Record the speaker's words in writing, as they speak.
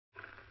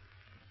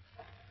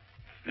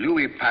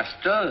Louis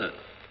Pasteur.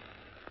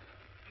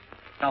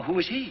 Now, who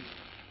is he?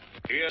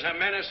 He is a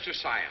menace to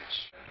science.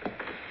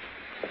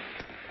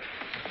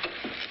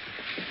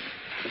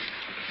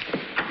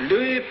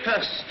 Louis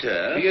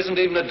Pasteur? He isn't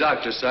even a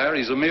doctor, sire.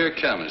 He's a mere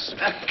chemist.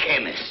 A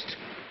chemist?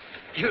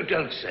 You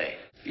don't say.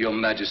 Your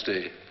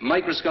Majesty,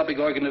 microscopic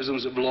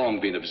organisms have long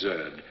been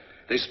observed.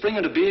 They spring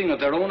into being of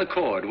their own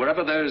accord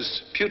wherever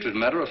there's putrid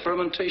matter or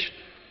fermentation.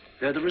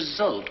 They're the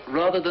result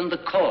rather than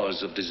the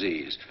cause of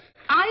disease.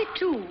 I,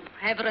 too,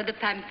 have read the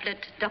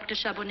pamphlet, Dr.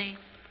 Chabonnet.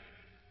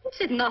 It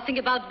said nothing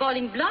about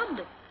boiling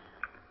blood.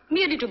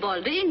 Merely to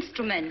boil the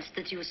instruments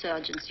that you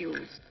surgeons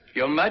use.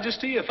 Your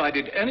Majesty, if I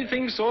did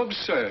anything so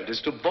absurd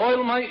as to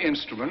boil my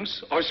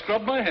instruments or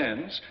scrub my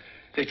hands,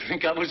 they'd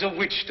think I was a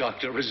witch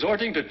doctor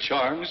resorting to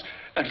charms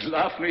and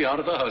laugh me out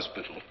of the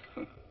hospital.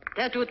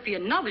 That would be a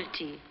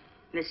novelty,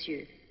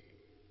 monsieur.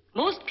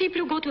 Most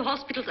people who go to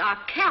hospitals are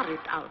carried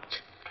out.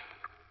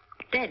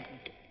 Dead.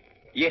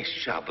 Yes,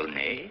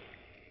 Charbonnet.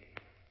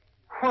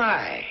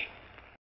 Why?